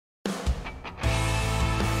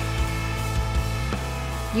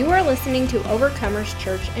You are listening to Overcomers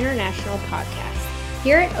Church International podcast.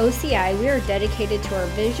 Here at OCI, we are dedicated to our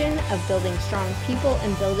vision of building strong people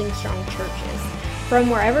and building strong churches. From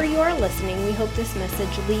wherever you are listening, we hope this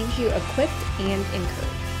message leaves you equipped and encouraged.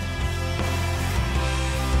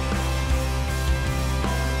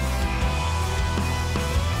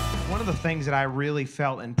 One of the things that I really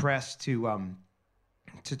felt impressed to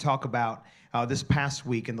talk about this past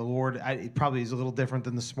week, and the Lord, it probably is a little different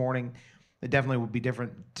than this morning. It definitely will be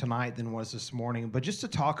different tonight than it was this morning. But just to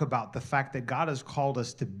talk about the fact that God has called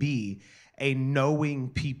us to be a knowing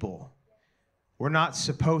people. We're not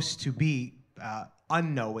supposed to be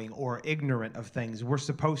unknowing or ignorant of things. We're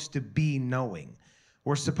supposed to be knowing.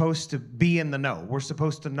 We're supposed to be in the know. We're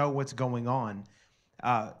supposed to know what's going on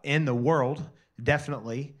in the world,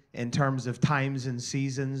 definitely, in terms of times and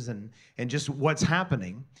seasons and just what's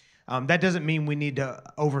happening. That doesn't mean we need to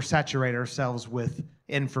oversaturate ourselves with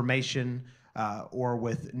information or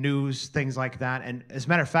with news, things like that. And as a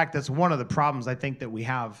matter of fact, that's one of the problems I think that we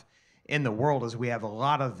have in the world is we have a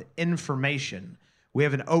lot of information. We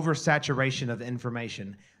have an oversaturation of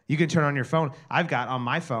information. You can turn on your phone. I've got on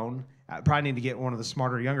my phone, I probably need to get one of the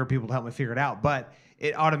smarter, younger people to help me figure it out, but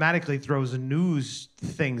it automatically throws news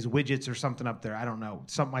things, widgets or something up there. I don't know,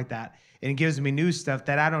 something like that. And it gives me news stuff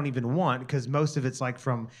that I don't even want because most of it's like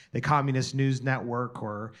from the Communist News Network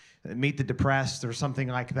or Meet the Depressed or something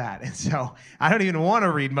like that. And so I don't even want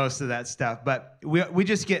to read most of that stuff. But we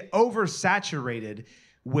just get oversaturated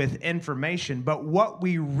with information. But what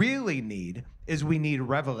we really need is we need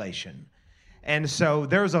revelation. And so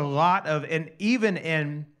there's a lot of, and even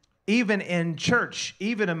in church,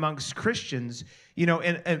 even amongst Christians, you know,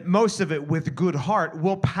 and most of it with good heart,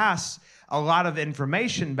 we'll pass a lot of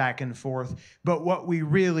information back and forth, but what we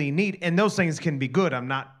really need, and those things can be good, I'm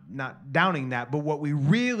not downing that, but what we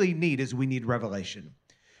really need is we need revelation.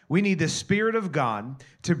 We need the Spirit of God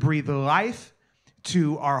to breathe life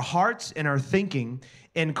to our hearts and our thinking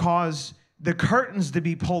and cause the curtains to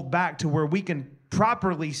be pulled back to where we can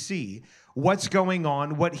properly see what's going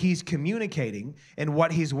on, what He's communicating, and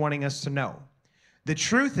what He's wanting us to know. The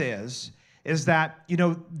truth is that, you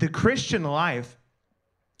know, the Christian life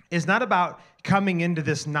is not about coming into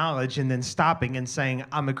this knowledge and then stopping and saying,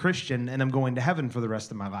 I'm a Christian and I'm going to heaven for the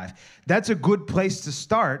rest of my life. That's a good place to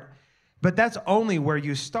start, but that's only where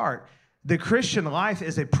you start. The Christian life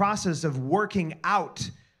is a process of working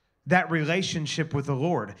out that relationship with the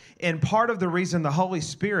Lord. And part of the reason the Holy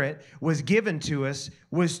Spirit was given to us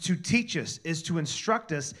was to teach us, is to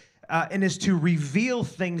instruct us, and is to reveal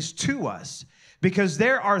things to us, because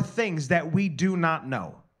there are things that we do not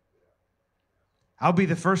know. I'll be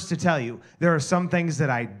the first to tell you, there are some things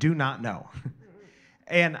that I do not know.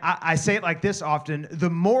 And I say it like this often,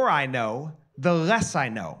 the more I know, the less I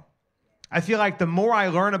know. I feel like the more I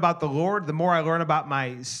learn about the Lord, the more I learn about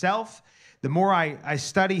myself, the more I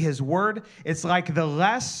study His Word, it's like the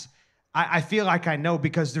less I feel like I know,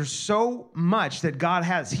 because there's so much that God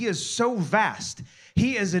has. He is so vast.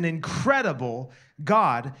 He is an incredible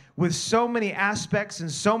God with so many aspects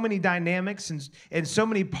and so many dynamics and so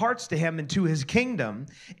many parts to Him and to His kingdom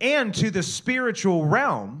and to the spiritual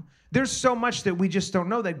realm. There's so much that we just don't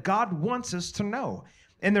know that God wants us to know.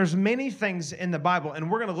 And there's many things in the Bible,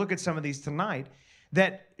 and we're going to look at some of these tonight,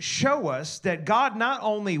 that show us that God not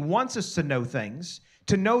only wants us to know things,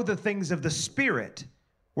 to know the things of the Spirit.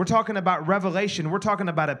 We're talking about revelation. We're talking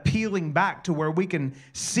about appealing back to where we can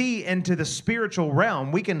see into the spiritual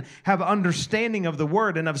realm. We can have understanding of the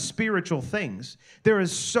Word and of spiritual things. There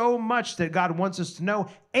is so much that God wants us to know,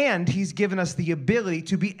 and He's given us the ability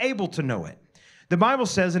to be able to know it. The Bible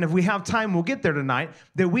says, and if we have time, we'll get there tonight,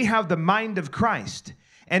 that we have the mind of Christ.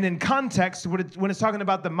 And in context, when it's talking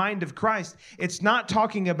about the mind of Christ, it's not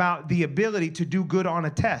talking about the ability to do good on a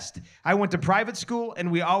test. I went to private school, and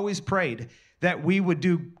we always prayed that we would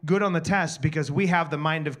do good on the test because we have the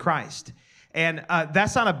mind of Christ. And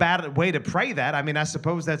that's not a bad way to pray that. I mean, I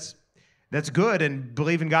suppose that's good, and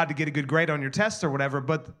believe in God to get a good grade on your test or whatever.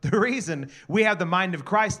 But the reason we have the mind of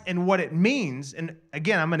Christ and what it means, and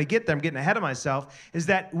again, I'm going to get there, I'm getting ahead of myself, is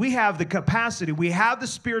that we have the capacity, we have the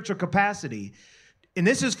spiritual capacity. And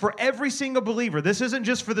this is for every single believer. This isn't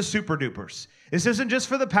just for the super dupers. This isn't just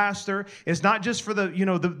for the pastor. It's not just for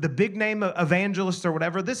the big name evangelist or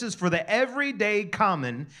whatever. This is for the everyday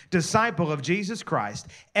common disciple of Jesus Christ.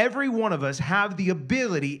 Every one of us have the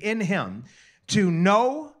ability in Him to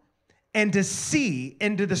know and to see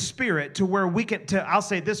into the Spirit to where we can, I'll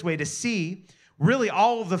say it this way, to see really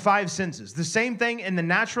all of the five senses. The same thing in the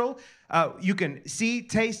natural. You can see,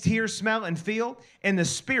 taste, hear, smell, and feel. In the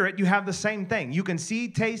Spirit, you have the same thing. You can see,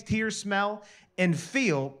 taste, hear, smell, and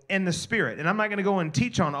feel in the Spirit. And I'm not going to go and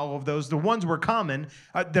teach on all of those. The ones that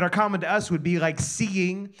are common to us would be like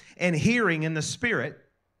seeing and hearing in the Spirit.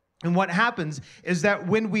 And what happens is that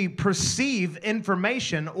when we perceive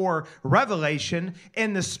information or revelation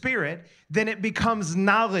in the Spirit, then it becomes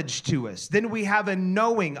knowledge to us. Then we have a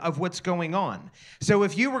knowing of what's going on. So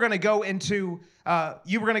if you were going to go into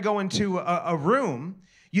a room,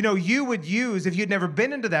 you would use, if you'd never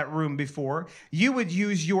been into that room before, you would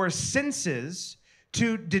use your senses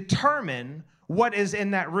to determine what is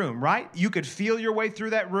in that room, right? You could feel your way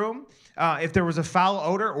through that room. If there was a foul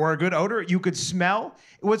odor or a good odor, you could smell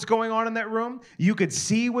what's going on in that room. You could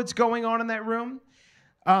see what's going on in that room.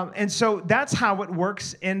 And so that's how it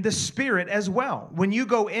works in the Spirit as well. When you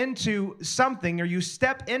go into something or you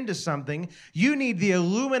step into something, you need the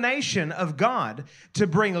illumination of God to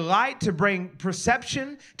bring light, to bring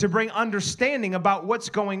perception, to bring understanding about what's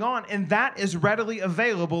going on. And that is readily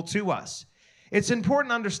available to us. It's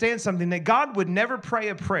important to understand something, that God would never pray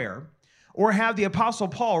a prayer or have the Apostle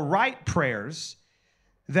Paul write prayers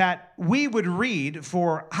that we would read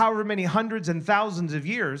for however many hundreds and thousands of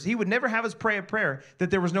years. He would never have us pray a prayer that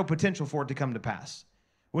there was no potential for it to come to pass.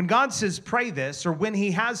 When God says pray this, or when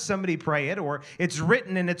he has somebody pray it, or it's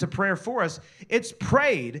written and it's a prayer for us, it's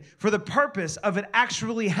prayed for the purpose of it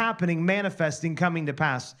actually happening, manifesting, coming to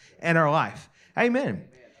pass in our life. Amen.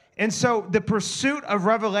 And so the pursuit of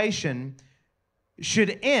revelation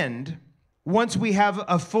should end once we have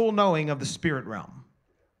a full knowing of the spirit realm.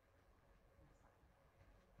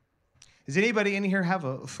 Does anybody in here have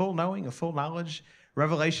a full knowing, a full knowledge,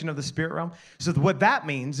 revelation of the spirit realm? So what that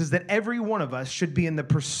means is that every one of us should be in the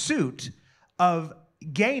pursuit of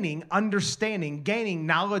gaining understanding, gaining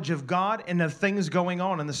knowledge of God and of things going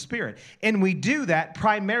on in the spirit. And we do that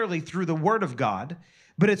primarily through the Word of God,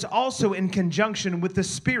 but it's also in conjunction with the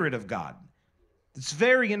Spirit of God. It's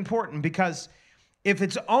very important, because if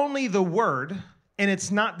it's only the Word and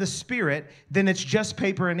it's not the Spirit, then it's just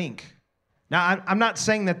paper and ink. Now, I'm not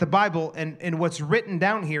saying that the Bible and what's written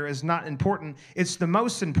down here is not important. It's the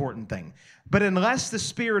most important thing. But unless the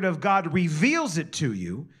Spirit of God reveals it to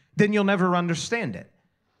you, then you'll never understand it.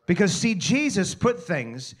 Because, see, Jesus put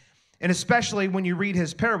things, and especially when you read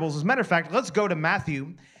his parables. As a matter of fact, let's go to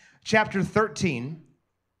Matthew chapter 13.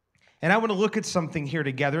 And I want to look at something here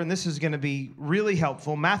together, and this is going to be really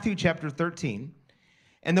helpful. Matthew chapter 13.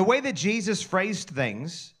 And the way that Jesus phrased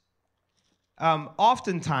things,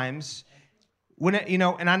 oftentimes, when it,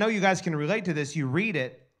 and I know you guys can relate to this, you read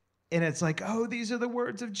it, and it's like, oh, these are the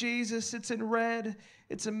words of Jesus. It's in red.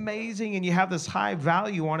 It's amazing. And you have this high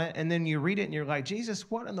value on it, and then you read it, and you're like, Jesus,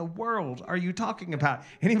 what in the world are you talking about?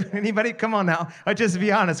 Anybody? Come on now. Let's just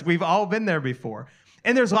be honest. We've all been there before.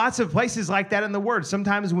 And there's lots of places like that in the Word.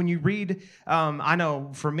 Sometimes when you read, I know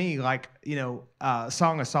for me, like,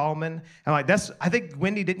 Song of Solomon, I'm like, I think,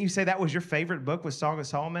 Wendy, didn't you say that was your favorite book, was Song of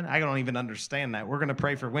Solomon? I don't even understand that. We're going to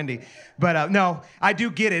pray for Wendy. But no, I do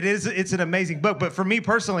get it. It's an amazing book. But for me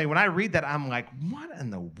personally, when I read that, I'm like, what in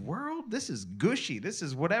the world? This is gushy. This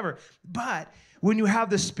is whatever. But when you have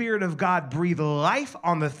the Spirit of God breathe life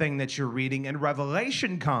on the thing that you're reading and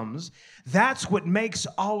revelation comes, that's what makes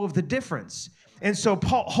all of the difference. And so,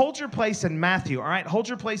 Paul, hold your place in Matthew, all right? Hold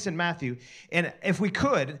your place in Matthew. And if we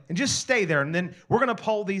could, and just stay there, and then we're going to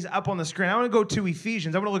pull these up on the screen. I want to go to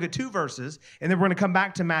Ephesians. I want to look at 2 verses, and then we're going to come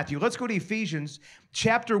back to Matthew. Let's go to Ephesians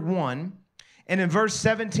chapter 1, and in verse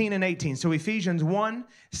 17 and 18. So Ephesians 1,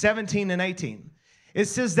 17 and 18. It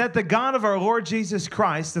says that the God of our Lord Jesus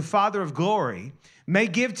Christ, the Father of glory, may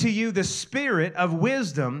give to you the spirit of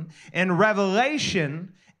wisdom and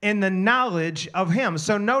revelation in the knowledge of him.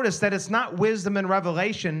 So notice that it's not wisdom and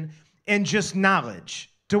revelation in just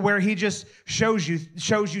knowledge, to where he just shows you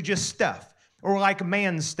just stuff, or like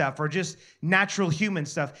man stuff, or just natural human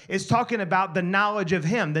stuff. It's talking about the knowledge of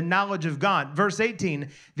him, the knowledge of God. Verse 18,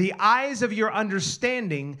 the eyes of your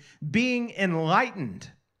understanding being enlightened.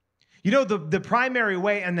 The primary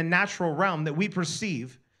way in the natural realm that we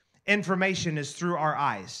perceive information is through our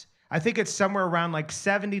eyes. I think it's somewhere around like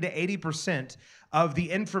 70 to 80% of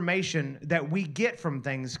the information that we get from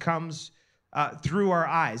things comes through our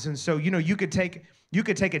eyes. And so, you could take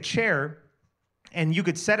a chair and you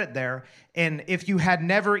could set it there, and if you had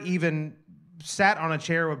never even sat on a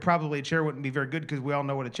chair, probably a chair wouldn't be very good, because we all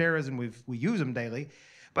know what a chair is and we use them daily.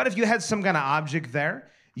 But if you had some kind of object there,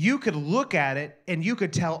 you could look at it and you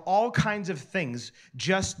could tell all kinds of things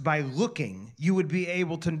just by looking. You would be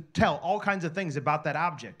able to tell all kinds of things about that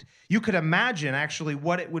object. You could imagine actually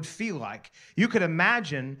what it would feel like. You could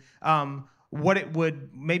imagine what it would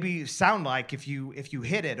maybe sound like if you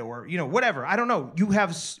hit it, or whatever. I don't know. We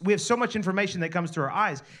have so much information that comes to our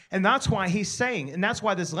eyes, and that's why he's saying, and that's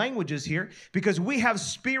why this language is here, because we have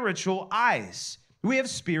spiritual eyes. We have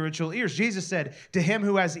spiritual ears. Jesus said, to him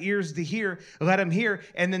who has ears to hear, let him hear.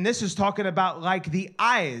 And then this is talking about like the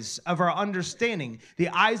eyes of our understanding, the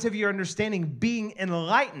eyes of your understanding being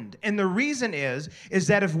enlightened. And the reason is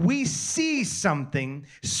that if we see something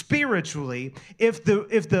spiritually, if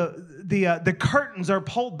the curtains are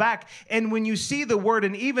pulled back, and when you see the word,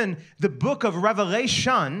 and even the book of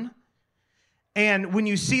Revelation, and when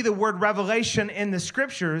you see the word revelation in the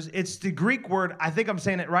scriptures, it's the Greek word, I think I'm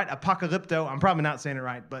saying it right, apocalypto. I'm probably not saying it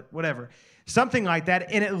right, but whatever. Something like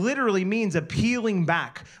that. And it literally means a peeling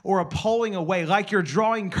back or a pulling away, like you're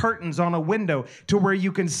drawing curtains on a window to where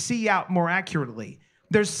you can see out more accurately.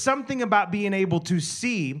 There's something about being able to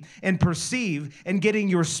see and perceive and getting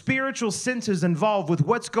your spiritual senses involved with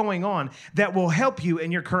what's going on that will help you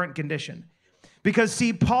in your current condition. Because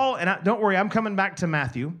see, Paul, and don't worry, I'm coming back to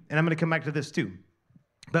Matthew, and I'm going to come back to this too.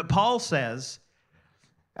 But Paul says,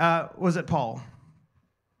 was it Paul?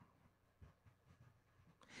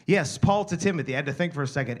 Yes, Paul to Timothy. I had to think for a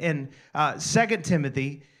second. In 2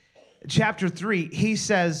 Timothy chapter 3, he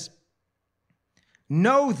says,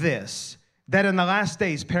 know this, that in the last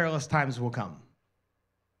days perilous times will come.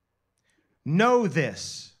 Know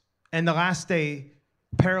this, in the last day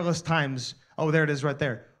perilous times, oh, there it is right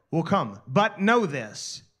there, will come. But know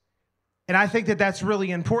this. And I think that that's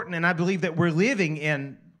really important. And I believe that we're living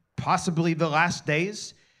in possibly the last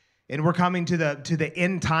days. And we're coming to the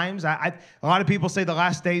end times. A lot of people say the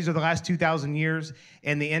last days are the last 2,000 years.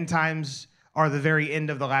 And the end times are the very end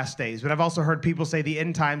of the last days. But I've also heard people say the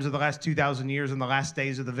end times are the last 2,000 years. And the last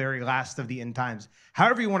days are the very last of the end times.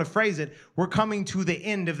 However you want to phrase it, we're coming to the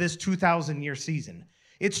end of this 2,000-year season.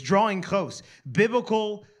 It's drawing close.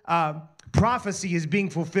 Biblical prophecy is being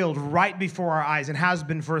fulfilled right before our eyes and has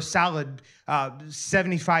been for a solid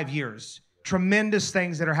 75 years. Tremendous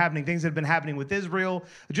things that are happening, things that have been happening with Israel,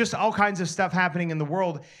 just all kinds of stuff happening in the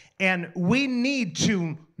world. And we need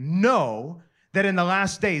to know that in the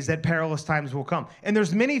last days that perilous times will come. And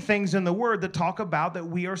there's many things in the word that talk about that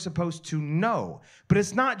we are supposed to know. But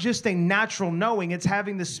it's not just a natural knowing. It's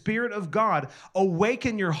having the Spirit of God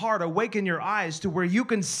awaken your heart, awaken your eyes to where you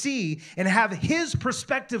can see and have his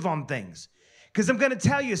perspective on things. Because I'm going to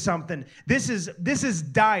tell you something. This is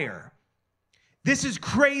dire. This is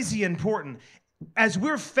crazy important. As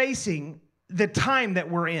we're facing the time that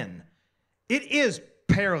we're in, it is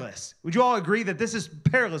perilous. Would you all agree that this is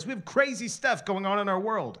perilous? We have crazy stuff going on in our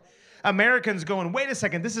world. Americans going, wait a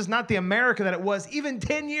second, this is not the America that it was even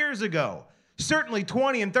 10 years ago. Certainly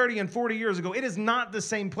 20 and 30 and 40 years ago. It is not the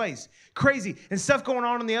same place. Crazy. And stuff going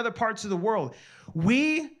on in the other parts of the world.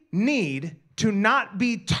 We need to not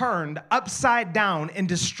be turned upside down and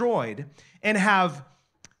destroyed and have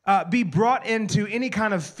be brought into any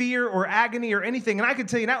kind of fear or agony or anything. And I can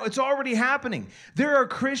tell you now, it's already happening. There are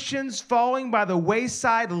Christians falling by the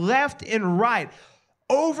wayside left and right,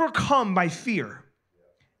 overcome by fear.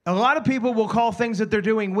 A lot of people will call things that they're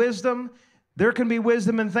doing wisdom. There can be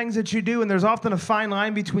wisdom in things that you do, and there's often a fine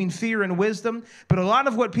line between fear and wisdom. But a lot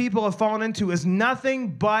of what people have fallen into is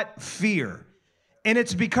nothing but fear. And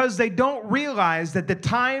it's because they don't realize that the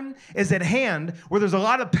time is at hand where there's a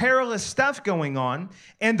lot of perilous stuff going on,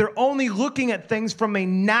 and they're only looking at things from a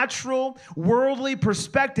natural, worldly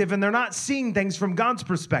perspective, and they're not seeing things from God's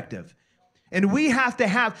perspective. And we have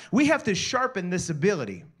to sharpen this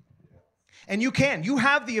ability. And you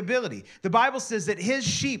have the ability. The Bible says that his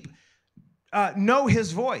sheep know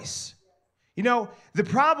his voice. You know, the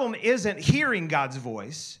problem isn't hearing God's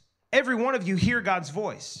voice. Every one of you hear God's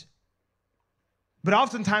voice. But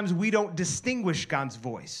oftentimes we don't distinguish God's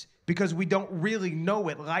voice because we don't really know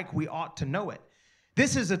it like we ought to know it.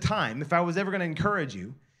 This is a time, if I was ever going to encourage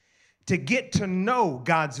you, to get to know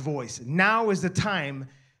God's voice. Now is the time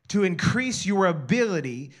to increase your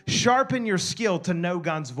ability, sharpen your skill to know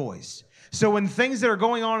God's voice. So when things that are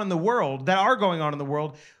going on in the world,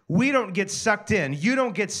 we don't get sucked in. You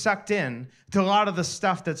don't get sucked in to a lot of the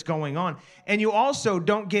stuff that's going on. And you also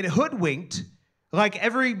don't get hoodwinked.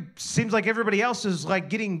 Seems like everybody else is like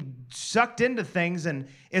getting sucked into things, and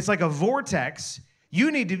it's like a vortex. You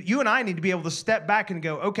and I need to be able to step back and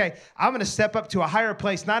go, okay, I'm going to step up to a higher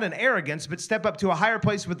place, not in arrogance, but step up to a higher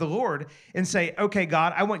place with the Lord and say, okay,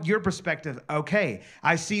 God, I want your perspective. Okay,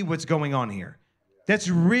 I see what's going on here. That's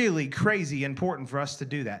really crazy important for us to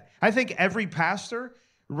do that. I think every pastor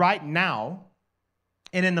right now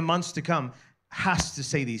and in the months to come has to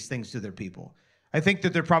say these things to their people. I think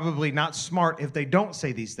that they're probably not smart if they don't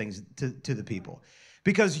say these things to the people.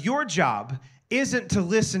 Because your job isn't to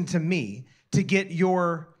listen to me to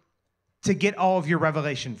get all of your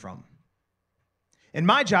revelation from. And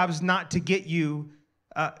my job is not to get you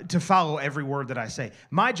to follow every word that I say.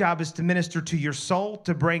 My job is to minister to your soul,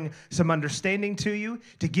 to bring some understanding to you,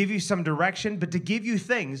 to give you some direction, but to give you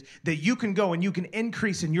things that you can go and you can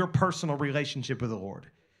increase in your personal relationship with the Lord.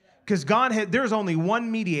 Because there's only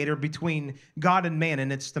one mediator between God and man,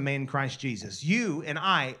 and it's the man Christ Jesus. You and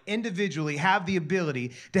I individually have the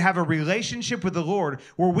ability to have a relationship with the Lord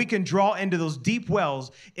where we can draw into those deep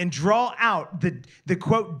wells and draw out the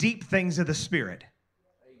quote, deep things of the Spirit.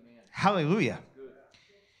 Amen. Hallelujah.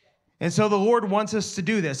 And so the Lord wants us to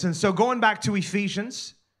do this. And so going back to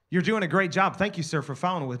Ephesians, you're doing a great job. Thank you, sir, for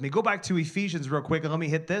following with me. Go back to Ephesians real quick, and let me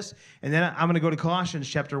hit this. And then I'm going to go to Colossians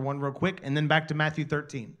chapter 1 real quick, and then back to Matthew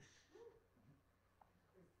 13.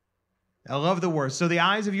 I love the word. So the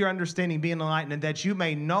eyes of your understanding be enlightened, and that you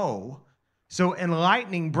may know. So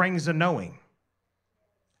enlightening brings a knowing.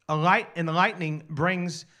 Enlightening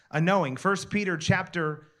brings a knowing. 1 Peter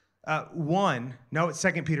chapter 1. No, it's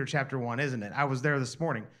 2 Peter chapter 1, isn't it? I was there this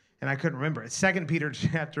morning, and I couldn't remember. It's 2 Peter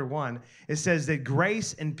chapter 1. It says that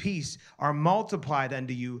grace and peace are multiplied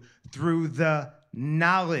unto you through the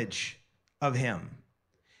knowledge of him.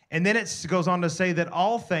 And then it goes on to say that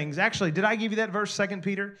all things, actually, did I give you that verse, 2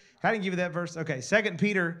 Peter? I didn't give you that verse. Okay, 2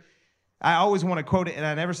 Peter, I always want to quote it, and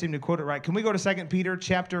I never seem to quote it right. Can we go to 2 Peter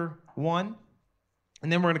chapter 1?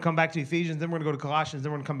 And then we're going to come back to Ephesians, then we're going to go to Colossians,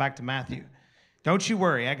 then we're going to come back to Matthew. Don't you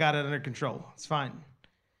worry, I got it under control. It's fine.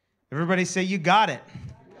 Everybody say, you got it.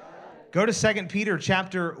 Go to 2 Peter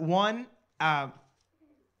chapter 1.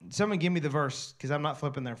 Someone give me the verse, because I'm not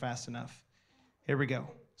flipping there fast enough. Here we go.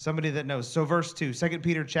 Somebody that knows. So verse 2, 2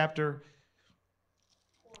 Peter chapter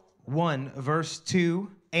 1, verse 2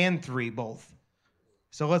 and 3 both.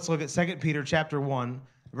 So let's look at 2 Peter chapter 1,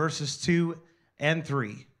 verses 2 and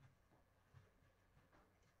 3.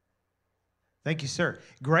 Thank you, sir.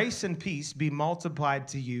 Grace and peace be multiplied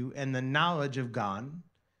to you in the knowledge of God.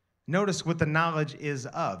 Notice what the knowledge is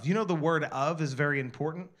of. You know the word of is very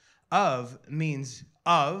important. Of means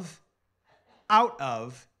of, out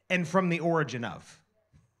of, and from the origin of.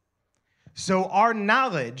 So our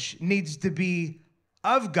knowledge needs to be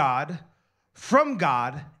of God,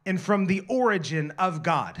 and from the origin of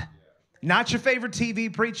God. Not your favorite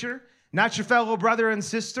TV preacher, not your fellow brother and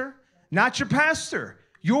sister, not your pastor.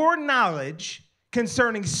 Your knowledge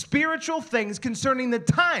concerning spiritual things, concerning the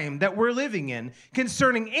time that we're living in,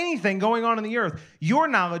 concerning anything going on in the earth, your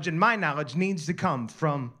knowledge and my knowledge needs to come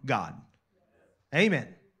from God. Amen.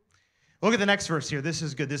 Look at the next verse here. This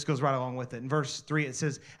is good. This goes right along with it. In verse 3, it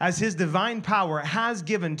says, as his divine power has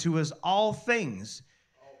given to us all things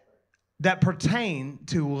that pertain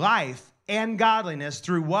to life and godliness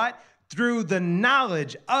through what? Through the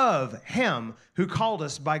knowledge of him who called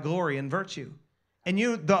us by glory and virtue. And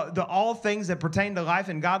the all things that pertain to life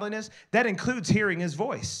and godliness, that includes hearing his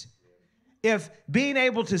voice. If being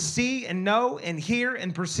able to see and know and hear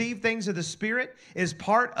and perceive things of the Spirit is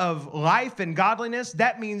part of life and godliness,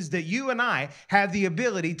 that means that you and I have the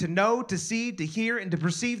ability to know, to see, to hear, and to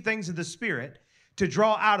perceive things of the Spirit, to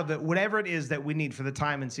draw out of it whatever it is that we need for the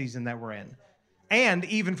time and season that we're in. And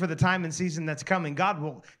even for the time and season that's coming, God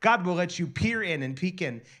will let you peer in and peek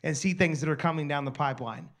in and see things that are coming down the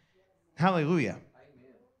pipeline. Hallelujah.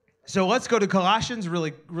 So let's go to Colossians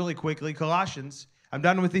really quickly. Colossians, I'm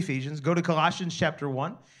done with Ephesians. Go to Colossians chapter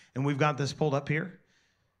 1, and we've got this pulled up here.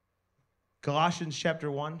 Colossians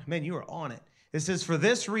chapter 1. Man, you are on it. It says, for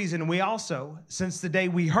this reason we also, since the day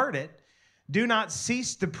we heard it, do not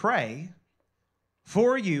cease to pray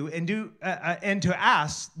for you and to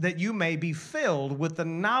ask that you may be filled with the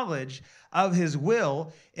knowledge of his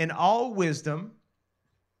will in all wisdom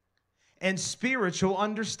and spiritual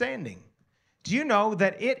understanding. Do you know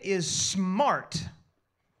that it is smart?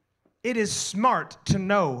 It is smart to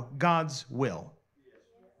know God's will.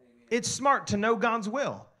 It's smart to know God's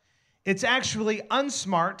will. It's actually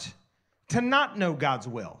unsmart to not know God's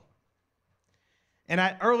will.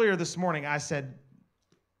 And earlier this morning, I said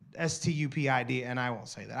STUPID, and I won't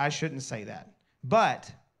say that. I shouldn't say that.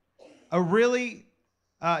 But a really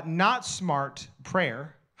not smart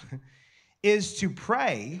prayer is to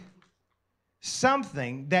pray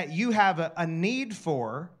something that you have a need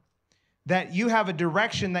for, that you have a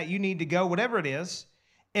direction that you need to go, whatever it is,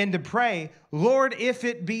 and to pray, Lord, if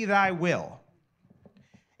it be thy will.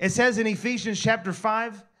 It says in Ephesians chapter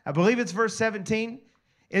 5, I believe it's verse 17,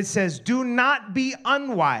 it says, do not be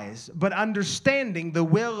unwise, but understanding the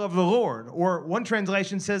will of the Lord. Or one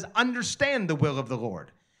translation says, understand the will of the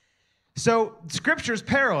Lord. So Scripture's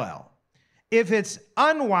parallel. If it's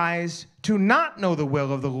unwise to not know the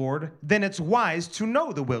will of the Lord, then it's wise to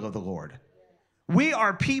know the will of the Lord. We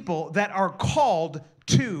are people that are called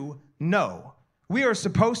to know. We are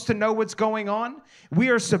supposed to know what's going on. We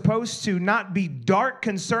are supposed to not be dark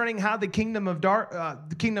concerning how the kingdom of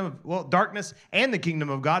darkness and the kingdom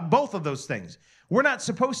of God, both of those things. We're not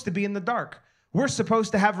supposed to be in the dark. We're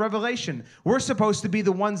supposed to have revelation. We're supposed to be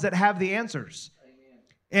the ones that have the answers. Amen.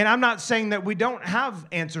 And I'm not saying that we don't have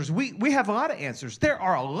answers. We have a lot of answers. There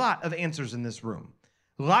are a lot of answers in this room.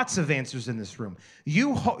 Lots of answers in this room.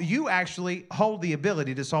 You actually hold the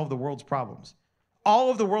ability to solve the world's problems.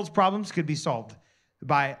 All of the world's problems could be solved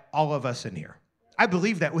by all of us in here. I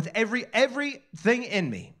believe that with everything in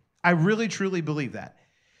me. I really, truly believe that.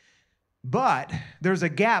 But there's a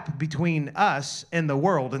gap between us and the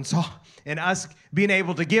world, and us being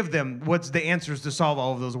able to give them what's the answers to solve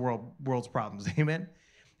all of those world's problems. Amen?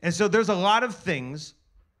 And so there's a lot of things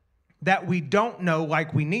that we don't know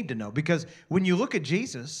like we need to know. Because when you look at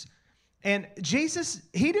Jesus, and Jesus,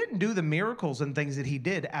 he didn't do the miracles and things that he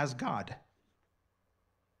did as God.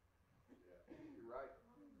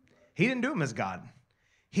 He didn't do them as God.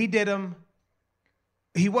 He did them.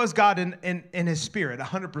 He was God in his spirit,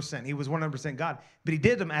 100%. He was 100% God. But he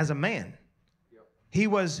did them as a man. He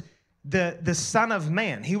was the Son of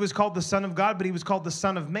Man. He was called the Son of God, but he was called the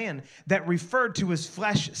Son of Man. That referred to his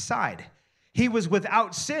flesh side. He was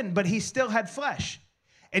without sin, but he still had flesh.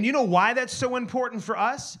 And you know why that's so important for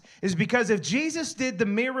us? Is because if Jesus did the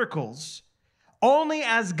miracles only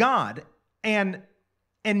as God and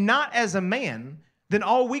not as a man, then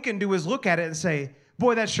all we can do is look at it and say,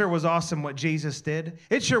 boy, that sure was awesome what Jesus did.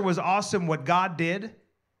 It sure was awesome what God did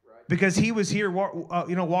because he was here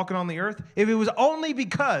walking on the earth. If it was only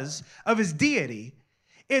because of his deity,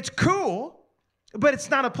 it's cool, but it's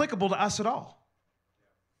not applicable to us at all.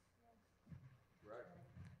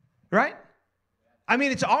 Right? I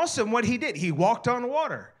mean, it's awesome what he did. He walked on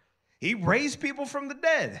water. He raised people from the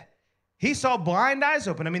dead. He saw blind eyes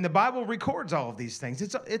open. I mean, the Bible records all of these things.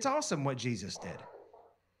 It's awesome what Jesus did.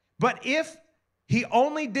 But if he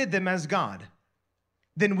only did them as God,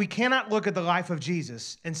 then we cannot look at the life of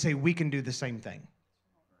Jesus and say we can do the same thing.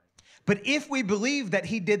 But if we believe that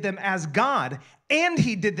he did them as God and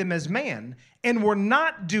he did them as man, and we're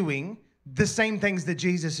not doing the same things that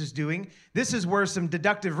Jesus is doing, this is where some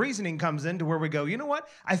deductive reasoning comes in to where we go, you know what?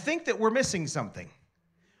 I think that we're missing something.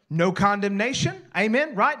 No condemnation.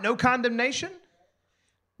 Amen, right? No condemnation.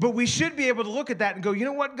 But we should be able to look at that and go, you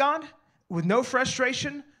know what, God? With no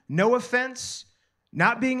frustration, no offense,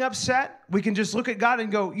 not being upset, we can just look at God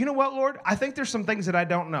and go, you know what, Lord? I think there's some things that I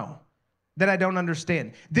don't know, that I don't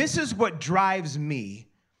understand. This is what drives me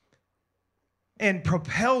and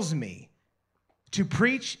propels me to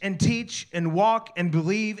preach and teach and walk and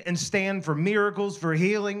believe and stand for miracles, for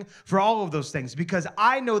healing, for all of those things. Because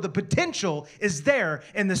I know the potential is there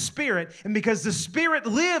in the Spirit. And because the Spirit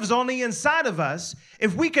lives on the inside of us,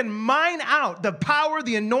 if we can mine out the power,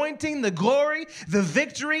 the anointing, the glory, the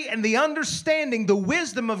victory, and the understanding, the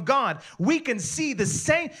wisdom of God, we can see the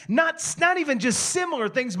same, not even just similar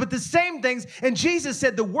things, but the same things. And Jesus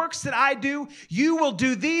said, the works that I do, you will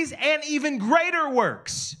do these and even greater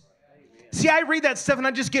works. See, I read that stuff and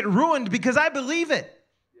I just get ruined because I believe it.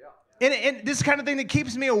 Yeah. And this kind of thing that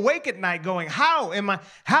keeps me awake at night going,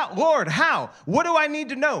 Lord, how? What do I need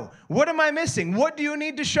to know? What am I missing? What do you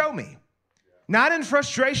need to show me? Not in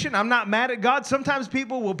frustration. I'm not mad at God. Sometimes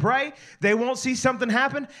people will pray. They won't see something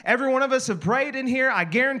happen. Every one of us have prayed in here, I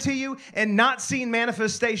guarantee you, and not seen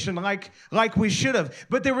manifestation like we should have.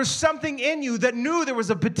 But there was something in you that knew there was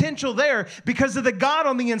a potential there because of the God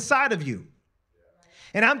on the inside of you.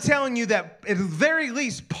 And I'm telling you that at the very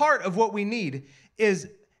least, part of what we need is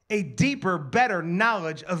a deeper, better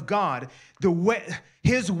knowledge of God.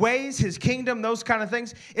 His ways, his kingdom, those kind of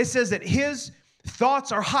things. It says that his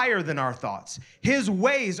thoughts are higher than our thoughts. His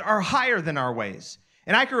ways are higher than our ways.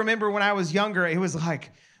 And I can remember when I was younger, it was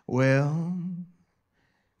like, well,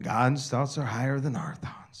 God's thoughts are higher than our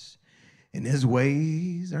thoughts. And his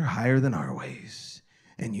ways are higher than our ways.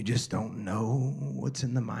 And you just don't know what's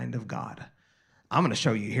in the mind of God. I'm going to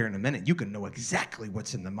show you here in a minute. You can know exactly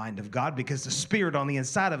what's in the mind of God because the Spirit on the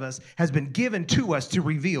inside of us has been given to us to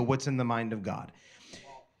reveal what's in the mind of God.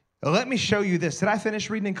 Let me show you this. Did I finish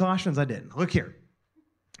reading in Colossians? I didn't. Look here.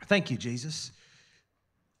 Thank you, Jesus.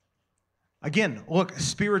 Again, look,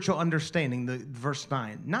 spiritual understanding, verse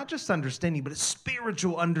 9. Not just understanding, but a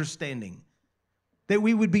spiritual understanding. That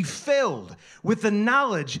we would be filled with the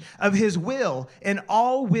knowledge of his will and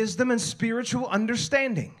all wisdom and spiritual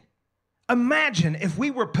understanding. Imagine if we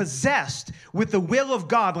were possessed with the will of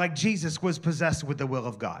God like Jesus was possessed with the will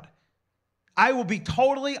of God. I will be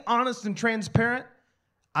totally honest and transparent.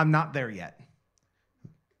 I'm not there yet.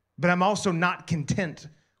 But I'm also not content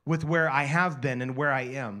with where I have been and where I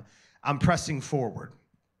am. I'm pressing forward.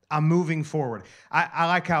 I'm moving forward. I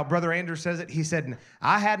like how Brother Andrew says it. He said,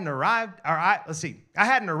 I hadn't arrived, I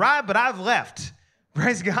hadn't arrived, but I've left.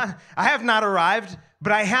 Praise God. I have not arrived,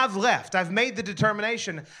 but I have left. I've made the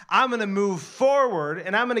determination. I'm going to move forward,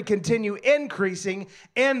 and I'm going to continue increasing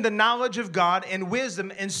in the knowledge of God and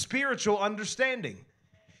wisdom and spiritual understanding.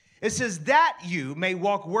 It says that you may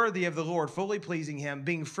walk worthy of the Lord, fully pleasing him,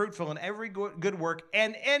 being fruitful in every good work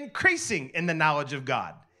and increasing in the knowledge of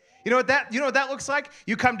God. You know what that looks like?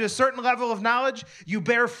 You come to a certain level of knowledge, you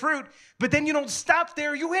bear fruit, but then you don't stop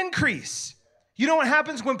there, you increase. You know what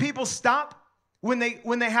happens when people stop? When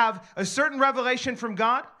they have a certain revelation from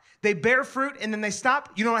God, they bear fruit and then they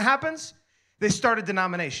stop. You know what happens? They start a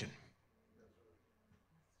denomination.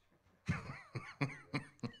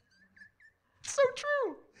 It's so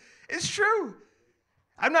true. It's true.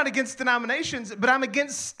 I'm not against denominations, but I'm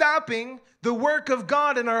against stopping the work of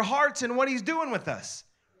God in our hearts and what he's doing with us.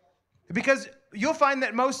 Because you'll find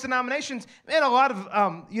that most denominations, and a lot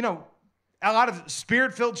of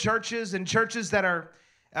spirit-filled churches and churches that are,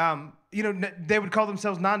 they would call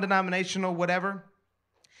themselves non-denominational, whatever.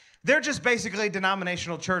 They're just basically a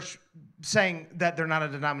denominational church saying that they're not a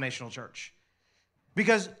denominational church.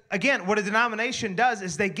 Because, again, what a denomination does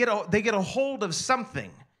is they get a hold of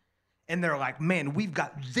something. And they're like, man, we've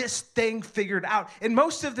got this thing figured out. And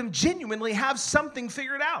most of them genuinely have something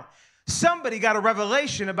figured out. Somebody got a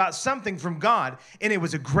revelation about something from God, and it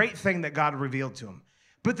was a great thing that God revealed to them.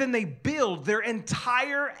 But then they build their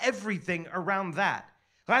entire everything around that.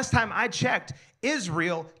 Last time I checked,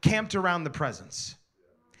 Israel camped around the presence.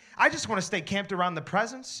 I just want to stay camped around the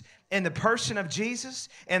presence and the person of Jesus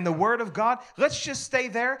and the Word of God. Let's just stay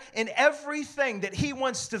there, and everything that he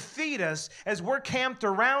wants to feed us as we're camped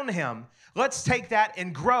around him, let's take that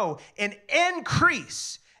and grow and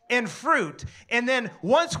increase in fruit. And then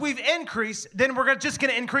once we've increased, then we're just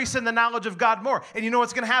going to increase in the knowledge of God more. And you know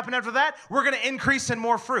what's going to happen after that? We're going to increase in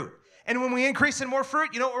more fruit. And when we increase in more fruit,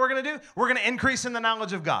 you know what we're going to do? We're going to increase in the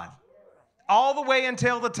knowledge of God. All the way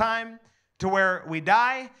until the time to where we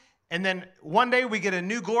die. And then one day we get a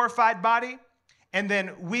new glorified body. And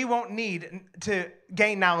then we won't need to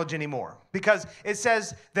gain knowledge anymore. Because it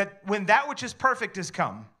says that when that which is perfect is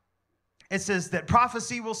come, it says that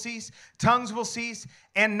prophecy will cease, tongues will cease,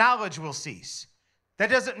 and knowledge will cease. That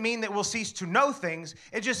doesn't mean that we'll cease to know things.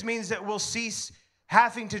 It just means that we'll cease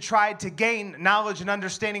having to try to gain knowledge and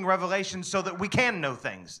understanding revelation so that we can know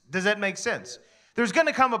things. Does that make sense? There's going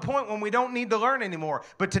to come a point when we don't need to learn anymore,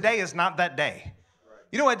 but today is not that day.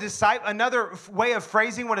 You know, another way of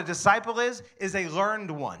phrasing what a disciple is a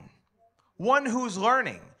learned one who's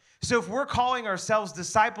learning. So if we're calling ourselves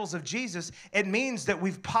disciples of Jesus, it means that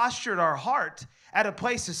we've postured our heart at a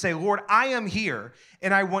place to say, Lord, I am here,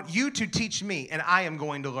 and I want you to teach me, and I am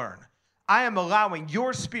going to learn. I am allowing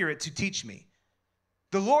your Spirit to teach me.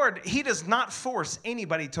 The Lord, he does not force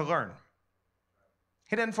anybody to learn.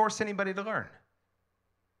 He doesn't force anybody to learn.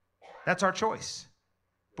 That's our choice.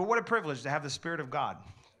 But what a privilege to have the Spirit of God,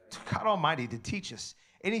 God Almighty, to teach us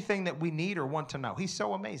anything that we need or want to know. He's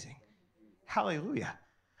so amazing. Hallelujah.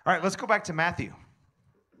 All right, let's go back to Matthew.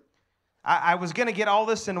 I was going to get all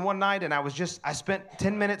this in one night, and I spent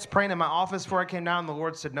 10 minutes praying in my office before I came down. The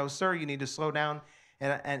Lord said, no, sir, you need to slow down.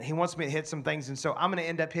 And he wants me to hit some things. And so I'm going to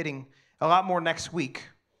end up hitting a lot more next week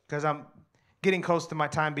because I'm getting close to my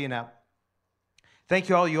time being up. Thank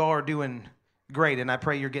you all. You all are doing great, and I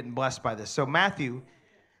pray you're getting blessed by this. So Matthew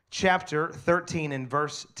chapter 13 and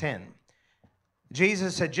verse 10.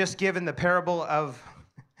 Jesus had just given the parable of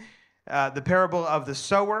the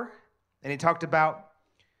sower, and he talked about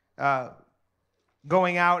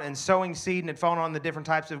going out and sowing seed, and it falling on the different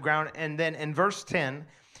types of ground. And then in verse 10,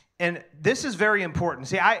 and this is very important.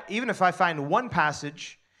 See, even if I find one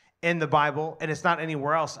passage in the Bible and it's not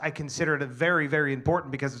anywhere else, I consider it very, very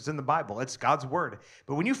important because it's in the Bible. It's God's word.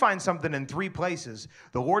 But when you find something in 3 places,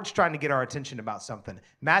 the Lord's trying to get our attention about something.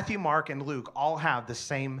 Matthew, Mark, and Luke all have the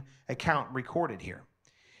same account recorded here.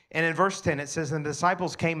 And in verse 10, it says, and the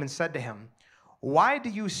disciples came and said to him, why do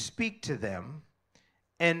you speak to them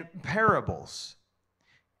in parables?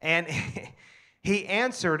 And he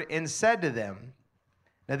answered and said to them,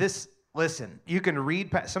 now listen, you can read,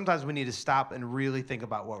 sometimes we need to stop and really think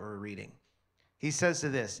about what we're reading. He says to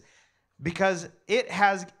this, because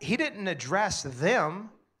he didn't address them,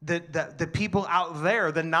 the people out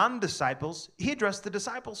there, the non-disciples. He addressed the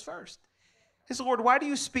disciples first. He said, Lord, why do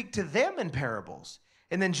you speak to them in parables?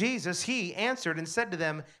 And then Jesus, he answered and said to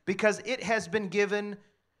them, because it has been given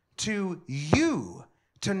to you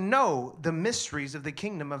to know the mysteries of the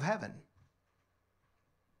kingdom of heaven.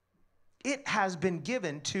 It has been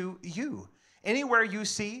given to you. Anywhere you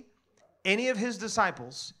see any of his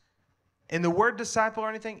disciples, in the word disciple or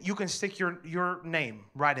anything, you can stick your name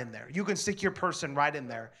right in there. You can stick your person right in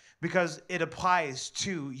there because it applies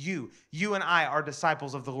to you. You and I are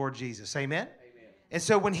disciples of the Lord Jesus. Amen? And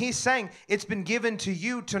so when he's saying it's been given to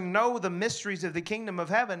you to know the mysteries of the kingdom of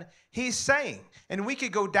heaven, he's saying, and we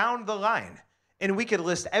could go down the line and we could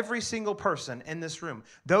list every single person in this room,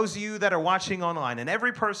 those of you that are watching online and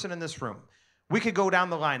every person in this room, we could go down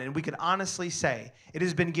the line and we could honestly say it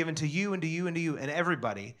has been given to you and to you and to you and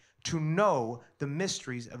everybody to know the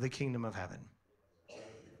mysteries of the kingdom of heaven.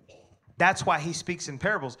 That's why he speaks in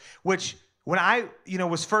parables, which when I,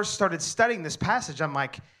 was first started studying this passage, I'm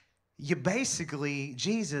like, you basically,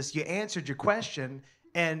 Jesus, you answered your question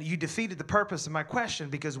and you defeated the purpose of my question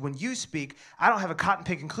because when you speak, I don't have a cotton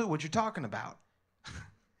picking clue what you're talking about.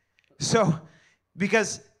 So,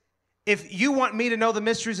 because if you want me to know the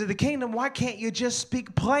mysteries of the kingdom, why can't you just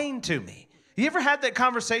speak plain to me? You ever had that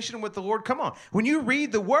conversation with the Lord? Come on. When you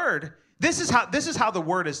read the word, this is how the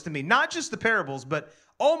word is to me. Not just the parables, but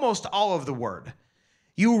almost all of the word.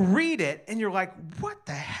 You read it and you're like, what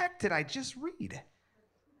the heck did I just read?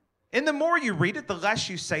 And the more you read it, the less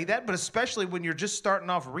you say that, but especially when you're just starting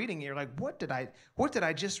off reading it, you're like, what did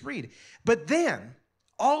I just read? But then,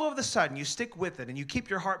 all of a sudden, you stick with it and you keep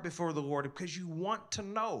your heart before the Lord because you want to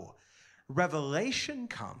know. Revelation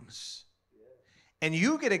comes. And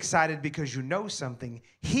you get excited because you know something.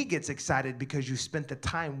 He gets excited because you spent the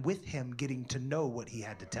time with him getting to know what he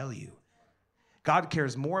had to tell you. God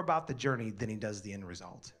cares more about the journey than he does the end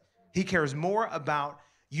result. He cares more about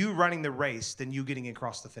you running the race than you getting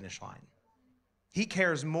across the finish line. He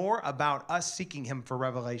cares more about us seeking him for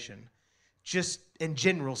revelation, just in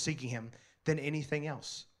general seeking him, than anything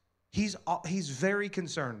else. He's very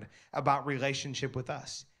concerned about relationship with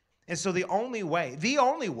us. And so the only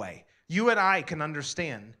way you and I can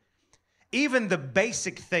understand even the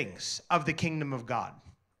basic things of the kingdom of God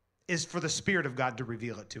is for the Spirit of God to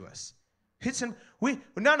reveal it to us.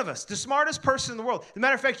 None of us, the smartest person in the world. As a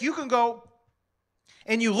matter of fact, you can go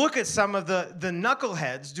and you look at some of the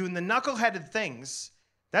knuckleheads doing the knuckleheaded things.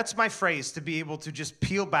 That's my phrase, to be able to just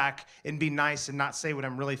peel back and be nice and not say what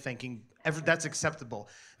I'm really thinking. That's acceptable.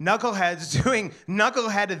 Knuckleheads doing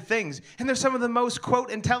knuckleheaded things. And they're some of the most,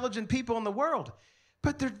 quote, intelligent people in the world.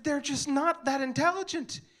 But they're just not that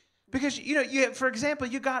intelligent. Because, for example,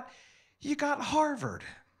 you got Harvard.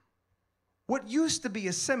 What used to be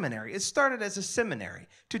a seminary, it started as a seminary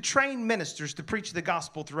to train ministers to preach the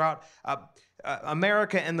gospel throughout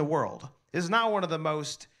America and the world. It's now one of the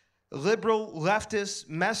most liberal, leftist,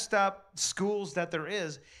 messed up schools that there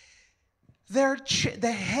is. They're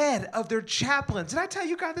the head of their chaplains. Did I tell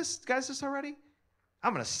you guys this already?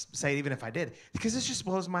 I'm going to say it even if I did, because this just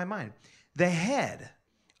blows my mind. The head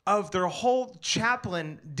of their whole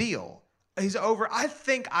chaplain deal, he's over, I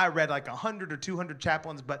think I read like 100 or 200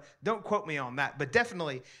 chaplains, but don't quote me on that. But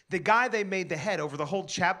definitely, the guy they made the head over the whole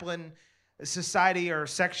chaplain society or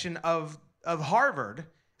section of Harvard,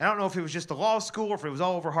 I don't know if it was just the law school or if it was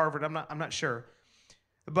all over Harvard, I'm not sure.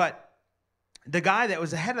 But the guy that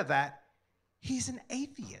was the head of that, he's an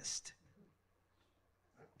atheist.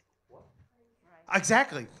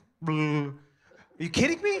 Exactly. Are you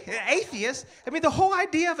kidding me? An atheist? I mean, the whole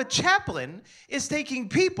idea of a chaplain is taking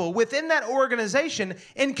people within that organization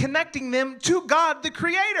and connecting them to God, the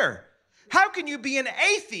Creator. How can you be an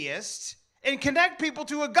atheist and connect people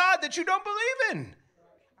to a God that you don't believe in?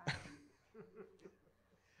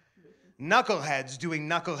 Knuckleheads doing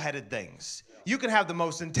knuckleheaded things. You can have the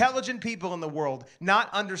most intelligent people in the world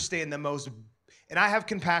not understand the most, and I have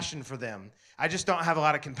compassion for them. I just don't have a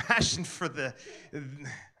lot of compassion for the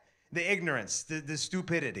ignorance, the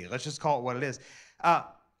stupidity. Let's just call it what it is.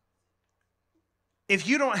 If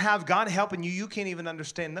you don't have God helping you, you can't even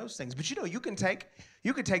understand those things. But you could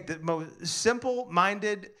take the most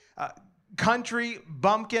simple-minded country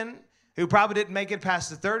bumpkin who probably didn't make it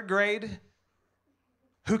past the third grade,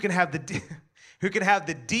 who can have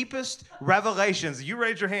the deepest revelations. You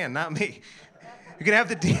raise your hand, not me. You can have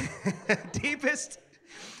the deepest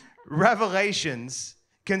revelations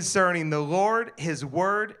concerning the Lord, his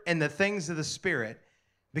word, and the things of the Spirit,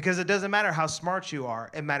 because it doesn't matter how smart you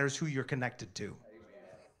are, it matters who you're connected to.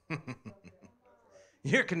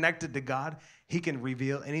 You're connected to God. He can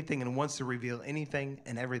reveal anything and wants to reveal anything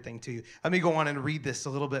and everything to you. Let me go on and read this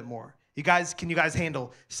a little bit more. Can you guys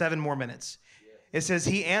handle 7 more minutes? It says,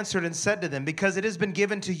 he answered and said to them, because it has been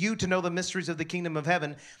given to you to know the mysteries of the kingdom of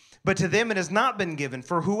heaven, but to them it has not been given.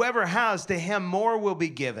 For whoever has, to him more will be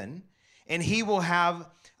given, and he will have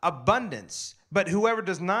abundance. But whoever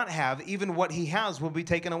does not have, even what he has will be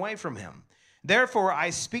taken away from him. Therefore,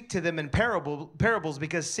 I speak to them in parables,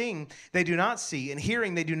 because seeing they do not see, and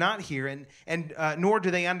hearing they do not hear, and nor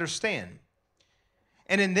do they understand.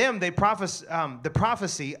 And in them the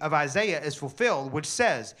prophecy of Isaiah is fulfilled, which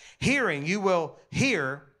says, hearing you will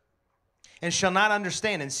hear and shall not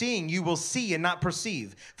understand, and seeing you will see and not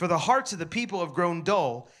perceive. For the hearts of the people have grown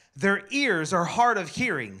dull, their ears are hard of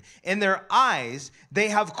hearing, and their eyes they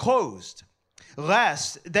have closed,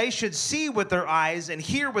 lest they should see with their eyes and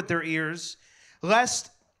hear with their ears, lest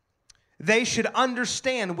they should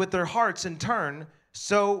understand with their hearts and turn,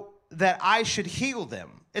 so that I should heal them.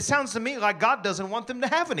 It sounds to me like God doesn't want them to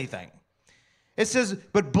have anything. It says,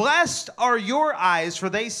 but blessed are your eyes, for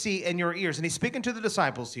they see, and your ears. And he's speaking to the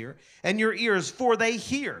disciples here, and your ears, for they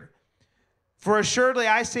hear. For assuredly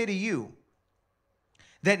I say to you,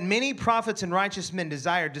 that many prophets and righteous men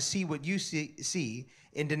desired to see what you see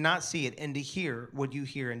and did not see it, and to hear what you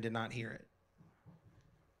hear and did not hear it.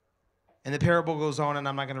 And the parable goes on, and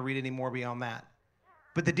I'm not going to read any more beyond that.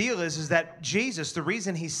 But the deal is that Jesus, the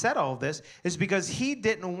reason he said all this is because he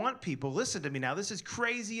didn't want people, listen to me now, this is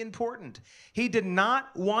crazy important. He did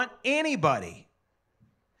not want anybody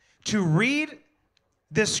to read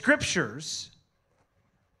the scriptures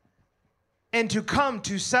and to come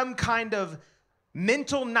to some kind of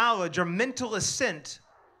mental knowledge or mental assent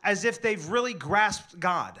as if they've really grasped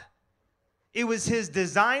God. It was his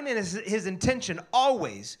design and his intention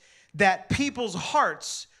always that people's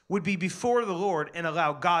hearts would be before the Lord and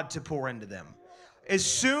allow God to pour into them. As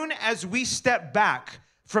soon as we step back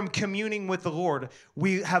from communing with the Lord,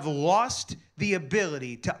 we have lost the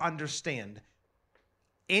ability to understand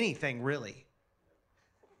anything really.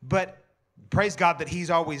 But praise God that he's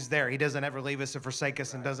always there. He doesn't ever leave us or forsake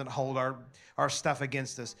us and doesn't hold our stuff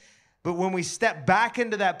against us. But when we step back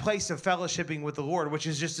into that place of fellowshipping with the Lord, which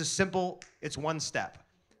is just as simple, it's one step.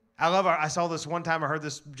 I saw this one time, I heard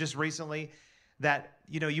this just recently, that,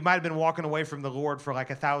 you might have been walking away from the Lord for like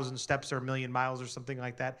 1,000 steps or 1,000,000 miles or something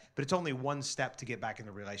like that, but it's only one step to get back in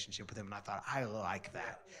the relationship with him. And I thought, I like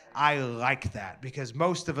that because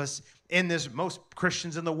most of us most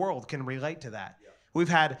Christians in the world can relate to that. Yeah.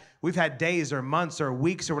 We've had days or months or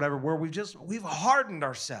weeks or whatever where we've hardened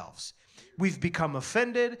ourselves. We've become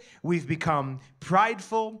offended. We've become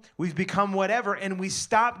prideful. We've become whatever. And we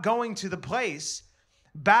stop going to the place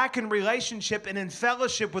back in relationship and in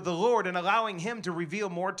fellowship with the Lord and allowing him to reveal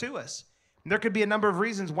more to us. And there could be a number of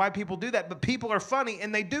reasons why people do that, but people are funny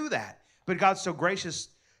and they do that. But God's so gracious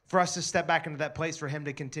for us to step back into that place for him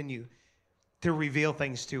to continue to reveal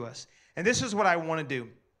things to us. And this is what I want to do.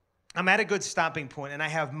 I'm at a good stopping point, and I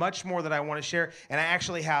have much more that I want to share, and I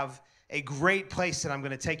actually have a great place that I'm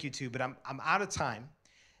going to take you to, but I'm out of time,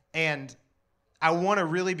 and I want to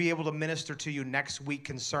really be able to minister to you next week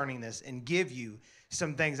concerning this and give you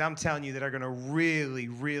some things I'm telling you that are going to really,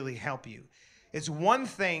 really help you. It's one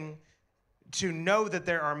thing to know that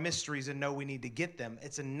there are mysteries and know we need to get them.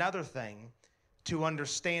 It's another thing to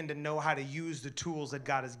understand and know how to use the tools that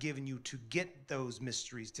God has given you to get those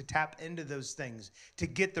mysteries, to tap into those things, to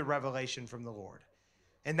get the revelation from the Lord.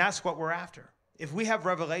 And that's what we're after. If we have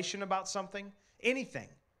revelation about something, anything,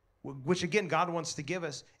 which again God wants to give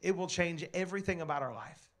us, it will change everything about our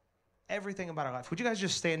life. Everything about our life. Would you guys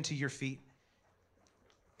just stand to your feet?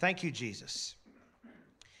 Thank you, Jesus.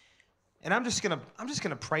 And I'm just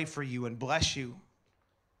gonna pray for you and bless you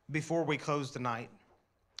before we close tonight.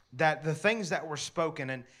 That the things that were spoken,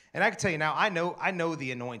 and I can tell you now, I know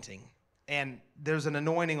the anointing, and there's an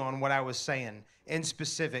anointing on what I was saying in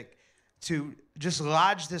specific to just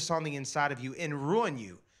lodge this on the inside of you and ruin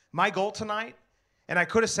you. My goal tonight, and I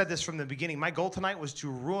could have said this from the beginning, my goal tonight was to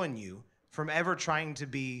ruin you from ever trying to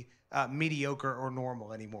be mediocre or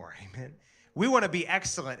normal anymore. Amen. We want to be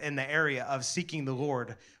excellent in the area of seeking the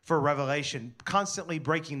Lord for revelation, constantly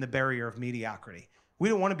breaking the barrier of mediocrity. We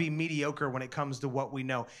don't want to be mediocre when it comes to what we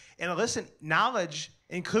know. And listen, knowledge,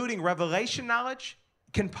 including revelation knowledge,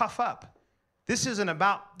 can puff up. This isn't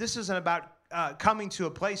about coming to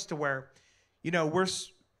a place to where,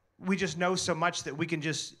 we just know so much that we can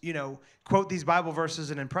just, quote these Bible verses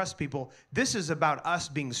and impress people. This is about us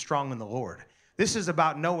being strong in the Lord. This is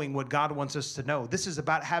about knowing what God wants us to know. This is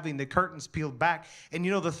about having the curtains peeled back. And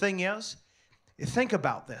the thing is, think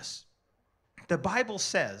about this. The Bible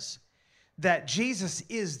says that Jesus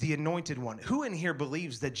is the anointed one. Who in here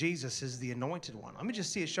believes that Jesus is the anointed one? Let me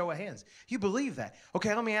just see a show of hands. You believe that?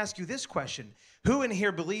 Okay, let me ask you this question. Who in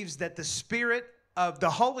here believes that the Spirit of the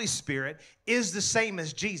Holy Spirit is the same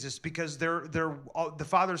as Jesus, because they're the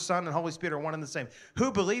Father, Son, and Holy Spirit are one and the same?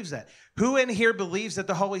 Who believes that? Who in here believes that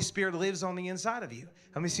the Holy Spirit lives on the inside of you?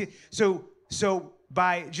 Let me see. So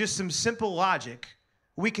by just some simple logic,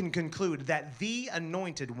 we can conclude that the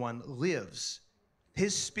anointed one lives.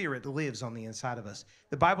 His spirit lives on the inside of us.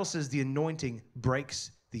 The Bible says the anointing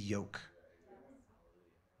breaks the yoke.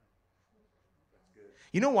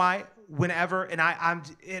 You know why? Whenever,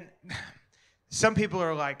 some people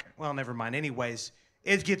are like, well, never mind. Anyways,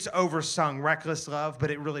 it gets oversung, reckless love,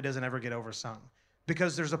 but it really doesn't ever get oversung.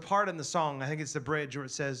 Because there's a part in the song, I think it's the bridge, where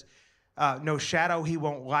it says, no shadow he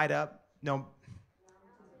won't light up. No,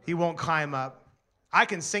 he won't climb up. I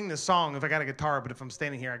can sing the song if I got a guitar, but if I'm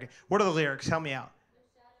standing here, I can. What are the lyrics? Help me out.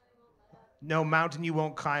 No mountain you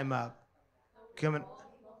won't climb up. Coming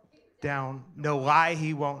down. No lie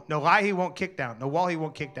he won't kick down. No wall he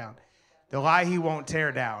won't kick down. The lie he won't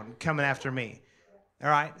tear down. Coming after me. All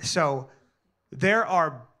right. So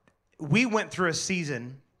we went through a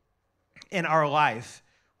season in our life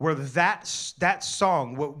where that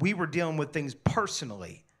song, what we were dealing with things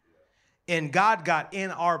personally, and God got in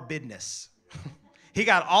our business. He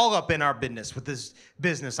got all up in our business with this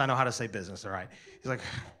business. I know how to say business, all right? He's like,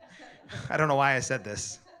 I don't know why I said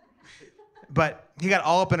this. But he got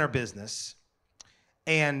all up in our business,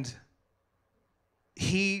 and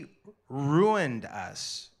he ruined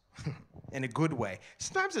us in a good way.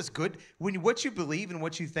 Sometimes it's good. When what you believe and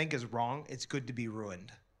what you think is wrong, it's good to be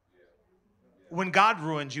ruined. When God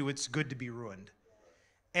ruins you, it's good to be ruined.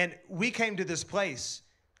 And we came to this place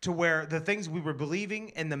to where the things we were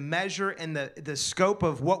believing and the measure and the scope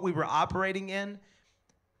of what we were operating in,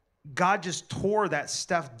 God just tore that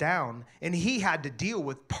stuff down, and he had to deal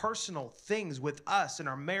with personal things with us and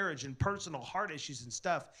our marriage and personal heart issues and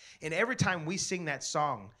stuff. And every time we sing that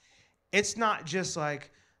song, it's not just like,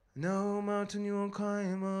 no mountain you won't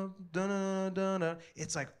climb up, da-da-da-da.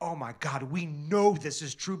 It's like, oh my God, we know this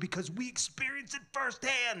is true because we experienced it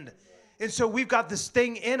firsthand. And so we've got this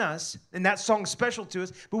thing in us, and that song's special to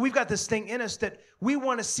us, but we've got this thing in us that we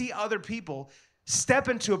want to see other people step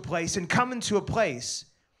into a place and come into a place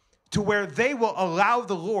to where they will allow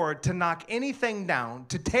the Lord to knock anything down,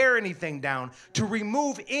 to tear anything down, to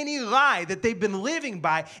remove any lie that they've been living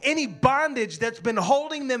by, any bondage that's been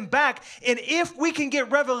holding them back. And if we can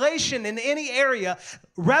get revelation in any area,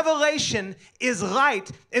 revelation is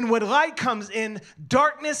light. And when light comes in,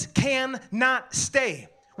 darkness cannot stay.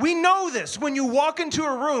 We know this. When you walk into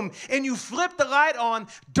a room and you flip the light on,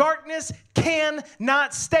 darkness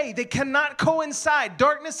cannot stay. They cannot coincide.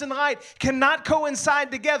 Darkness and light cannot coincide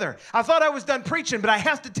together. I thought I was done preaching, but I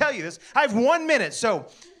have to tell you this. I have 1 minute, so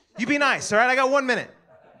you be nice, all right? I got 1 minute.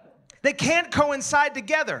 They can't coincide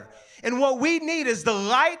together. And what we need is the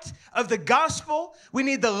light of the gospel. We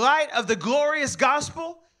need the light of the glorious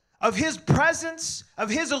gospel, of his presence, of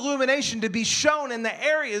his illumination to be shown in the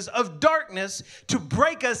areas of darkness to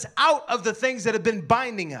break us out of the things that have been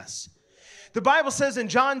binding us. The Bible says in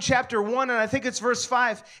John chapter 1, and I think it's verse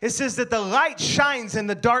 5, it says that the light shines in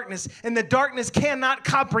the darkness, and the darkness cannot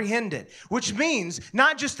comprehend it, which means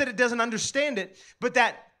not just that it doesn't understand it, but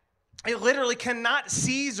that it literally cannot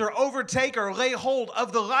seize or overtake or lay hold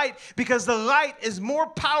of the light, because the light is more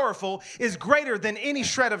powerful, is greater than any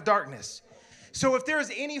shred of darkness. So if there is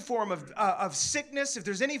any form of sickness, if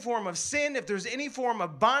there's any form of sin, if there's any form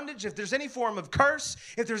of bondage, if there's any form of curse,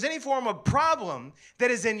 if there's any form of problem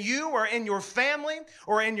that is in you or in your family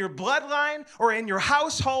or in your bloodline or in your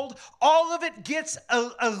household, all of it gets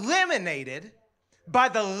eliminated by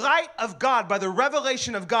the light of God, by the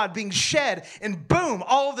revelation of God being shed, and boom,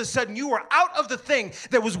 all of a sudden you are out of the thing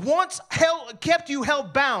that was once kept you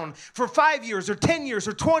held bound for 5 years or 10 years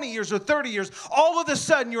or 20 years or 30 years. All of a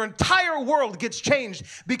sudden your entire world gets changed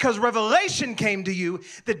because revelation came to you.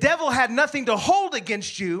 The devil had nothing to hold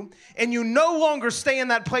against you, and you no longer stay in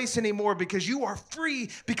that place anymore because you are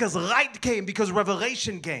free, because light came, because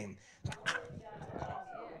revelation came.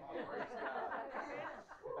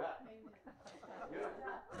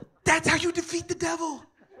 That's how you defeat the devil.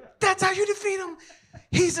 That's how you defeat him.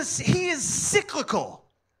 He is cyclical.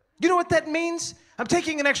 You know what that means? I'm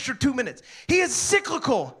taking an extra 2 minutes. He is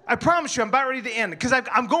cyclical. I promise you, I'm about ready to end because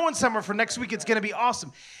I'm going somewhere for next week. It's going to be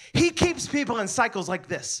awesome. He keeps people in cycles like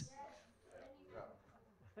this.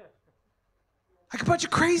 Like a bunch of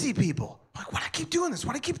crazy people. Like, why do I keep doing this?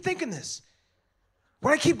 Why do I keep thinking this?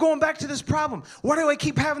 Why do I keep going back to this problem? Why do I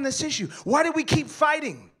keep having this issue? Why do we keep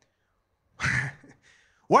fighting?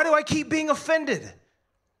 Why do I keep being offended?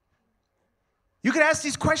 You could ask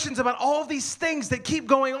these questions about all these things that keep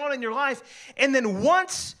going on in your life. And then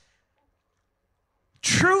once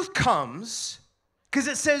truth comes, because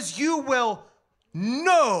it says you will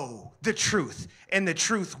know the truth, and the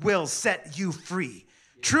truth will set you free.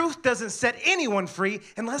 Truth doesn't set anyone free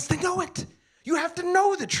unless they know it. You have to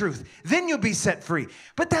know the truth. Then you'll be set free.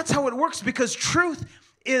 But that's how it works, because truth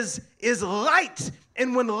is light.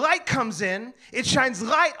 And when light comes in, it shines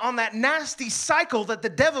light on that nasty cycle that the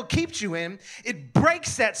devil keeps you in. It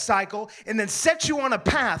breaks that cycle and then sets you on a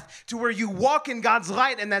path to where you walk in God's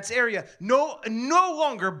light in that area, no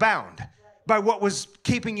longer bound by what was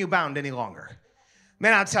keeping you bound any longer.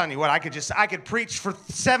 Man, I'm telling you what, I could preach for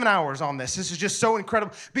 7 hours on this. This is just so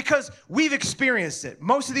incredible because we've experienced it.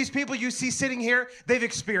 Most of these people you see sitting here, they've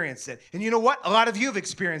experienced it. And you know what? A lot of you have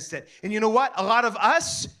experienced it. And you know what? A lot of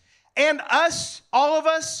us, all of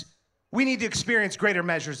us, we need to experience greater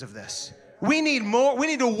measures of this. We need more. We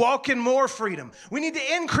need to walk in more freedom. We need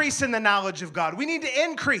to increase in the knowledge of God. We need to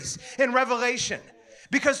increase in revelation.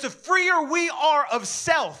 Because the freer we are of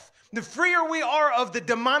self, the freer we are of the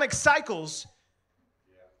demonic cycles,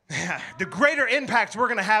 the greater impact we're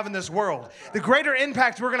going to have in this world, the greater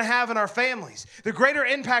impact we're going to have in our families, the greater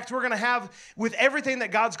impact we're going to have with everything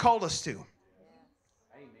that God's called us to.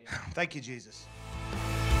 Thank you, Jesus.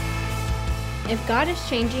 If God is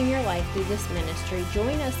changing your life through this ministry,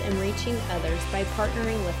 join us in reaching others by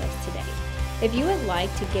partnering with us today. If you would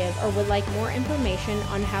like to give or would like more information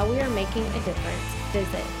on how we are making a difference,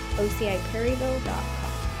 visit ociperryville.com.